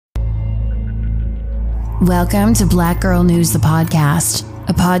Welcome to Black Girl News, the podcast,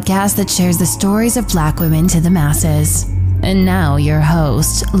 a podcast that shares the stories of Black women to the masses. And now your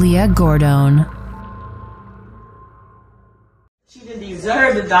host, Leah Gordon. She didn't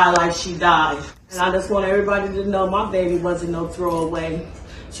deserve to die like she died. And I just want everybody to know my baby wasn't no throwaway.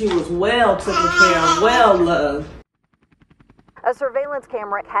 She was well taken care of, well loved. A surveillance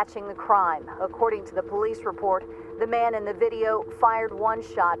camera catching the crime. According to the police report, the man in the video fired one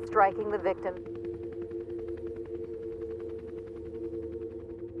shot, striking the victim.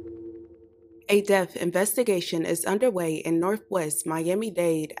 A death investigation is underway in northwest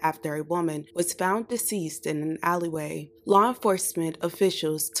Miami-Dade after a woman was found deceased in an alleyway. Law enforcement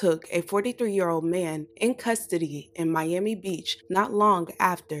officials took a 43-year-old man in custody in Miami Beach not long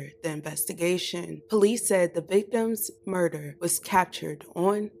after the investigation. Police said the victim's murder was captured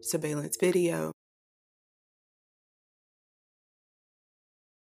on surveillance video.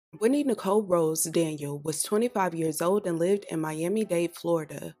 Wendy Nicole Rose Daniel was 25 years old and lived in Miami-Dade,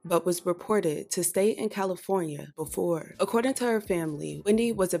 Florida, but was reported to stay in California before. According to her family,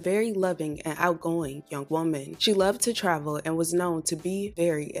 Wendy was a very loving and outgoing young woman. She loved to travel and was known to be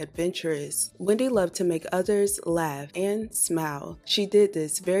very adventurous. Wendy loved to make others laugh and smile. She did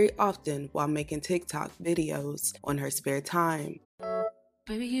this very often while making TikTok videos on her spare time.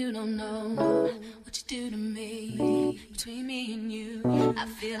 Baby, you don't know what you do to me. Between me and you, I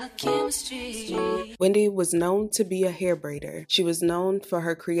feel like chemistry. Wendy was known to be a hair braider. She was known for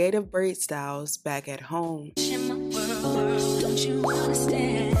her creative braid styles back at home. In my world, don't you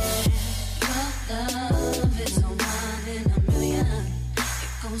understand? Your love is a one in a million.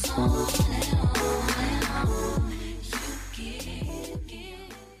 It goes on and on and on. You give.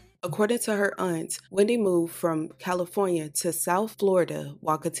 According to her aunt, Wendy moved from California to South Florida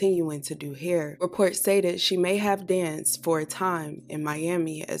while continuing to do hair. Reports stated she may have danced for a time in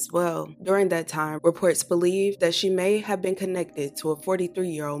Miami as well. During that time, reports believe that she may have been connected to a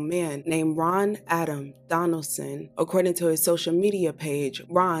 43-year-old man named Ron Adam Donaldson. According to his social media page,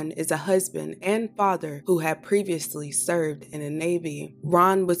 Ron is a husband and father who had previously served in the Navy.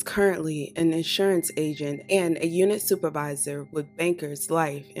 Ron was currently an insurance agent and a unit supervisor with Bankers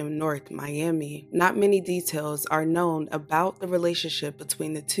Life in North Miami. Not many details are known about the relationship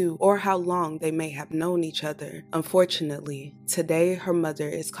between the two or how long they may have known each other. Unfortunately, today her mother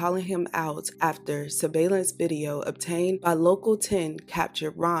is calling him out after surveillance video obtained by Local 10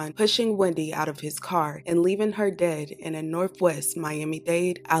 captured Ron pushing Wendy out of his car and leaving her dead in a northwest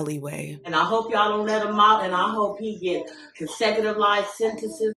Miami-Dade alleyway. And I hope y'all don't let him out, and I hope he get consecutive life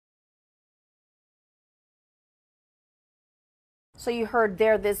sentences. So you heard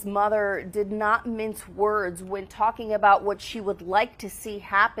there, this mother did not mince words when talking about what she would like to see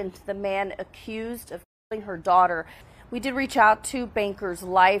happen to the man accused of killing her daughter. We did reach out to Bankers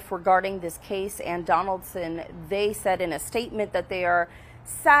Life regarding this case, and Donaldson, they said in a statement that they are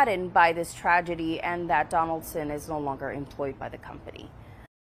saddened by this tragedy and that Donaldson is no longer employed by the company.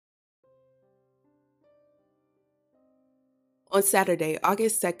 On Saturday,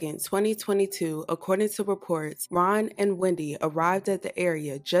 August 2nd, 2022, according to reports, Ron and Wendy arrived at the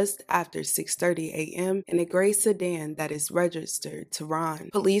area just after 6:30 a.m. in a gray sedan that is registered to Ron.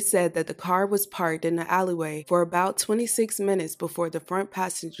 Police said that the car was parked in the alleyway for about 26 minutes before the front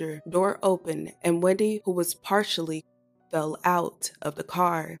passenger door opened and Wendy, who was partially fell out of the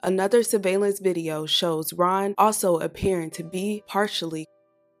car. Another surveillance video shows Ron also appearing to be partially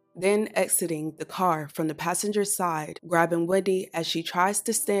then exiting the car from the passenger side, grabbing Wendy as she tries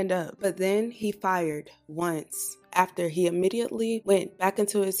to stand up, but then he fired once. After he immediately went back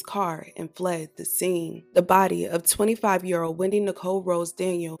into his car and fled the scene. The body of 25-year-old Wendy Nicole Rose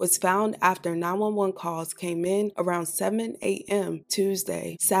Daniel was found after 911 calls came in around 7 a.m.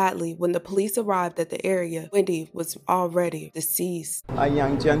 Tuesday. Sadly, when the police arrived at the area, Wendy was already deceased. A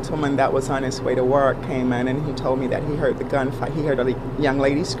young gentleman that was on his way to work came in and he told me that he heard the gunfire. He heard a young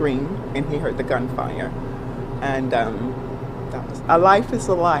lady scream and he heard the gunfire. And that was, a life is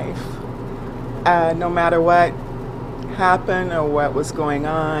a life. No matter what happened or what was going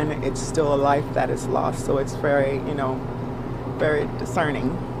on, it's still a life that is lost. So it's very, very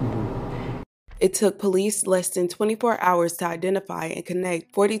discerning. It took police less than 24 hours to identify and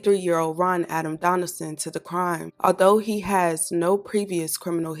connect 43-year-old Ron Adam Donaldson to the crime. Although he has no previous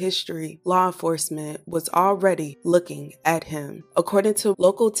criminal history, law enforcement was already looking at him. According to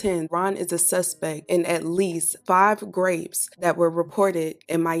Local 10, Ron is a suspect in at least 5 rapes that were reported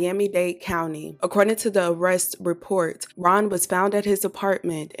in Miami-Dade County. According to the arrest report, Ron was found at his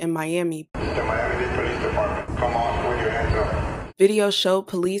apartment in Miami. The Miami-Dade Police Department, come on, put your hands up. Video showed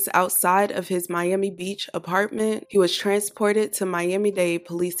police outside of his Miami Beach apartment. He was transported to Miami-Dade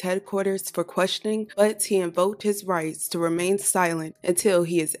Police Headquarters for questioning, but he invoked his rights to remain silent until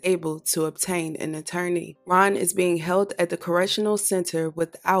he is able to obtain an attorney. Ron is being held at the Correctional Center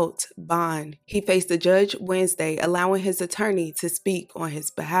without bond. He faced the judge Wednesday, allowing his attorney to speak on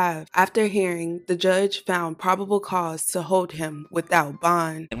his behalf. After hearing, the judge found probable cause to hold him without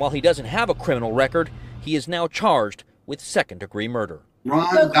bond. And while he doesn't have a criminal record, he is now charged with second-degree murder.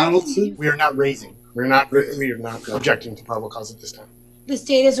 Ron Donaldson, we are not objecting to probable cause at this time. The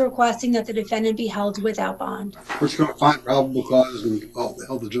state is requesting that the defendant be held without bond. We're just going to find probable cause and hold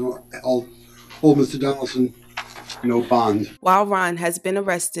Mr. Donaldson no bond. While Ron has been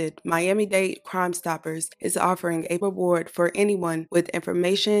arrested, Miami-Dade Crime Stoppers is offering a reward for anyone with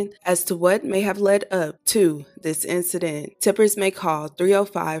information as to what may have led up to this incident. Tippers may call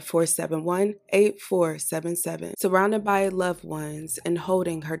 305-471-8477. Surrounded by loved ones and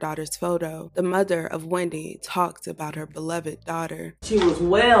holding her daughter's photo, the mother of Wendy talked about her beloved daughter. She was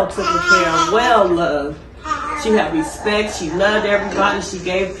well taken care of, well loved. She had respect. She loved everybody. She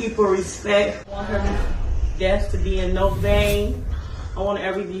gave people respect. I want her death to be in no vain. I want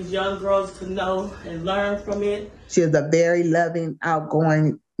these young girls to know and learn from it. She was a very loving,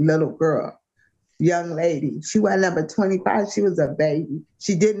 outgoing little girl, young lady. She was number 25. She was a baby.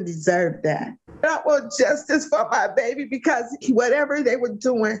 She didn't deserve that. I want justice for my baby because whatever they were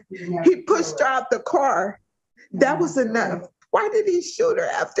doing, he pushed her out the car. That was enough. Why did he shoot her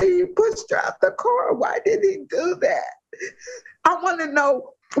after he pushed her out the car? Why did he do that? I want to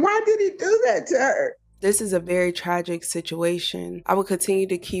know, why did he do that to her? This is a very tragic situation. I will continue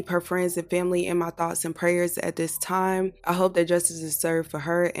to keep her friends and family in my thoughts and prayers at this time. I hope that justice is served for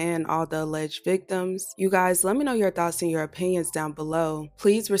her and all the alleged victims. You guys, let me know your thoughts and your opinions down below.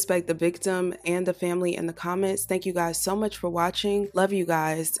 Please respect the victim and the family in the comments. Thank you guys so much for watching. Love you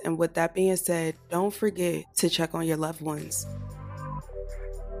guys. And with that being said, don't forget to check on your loved ones.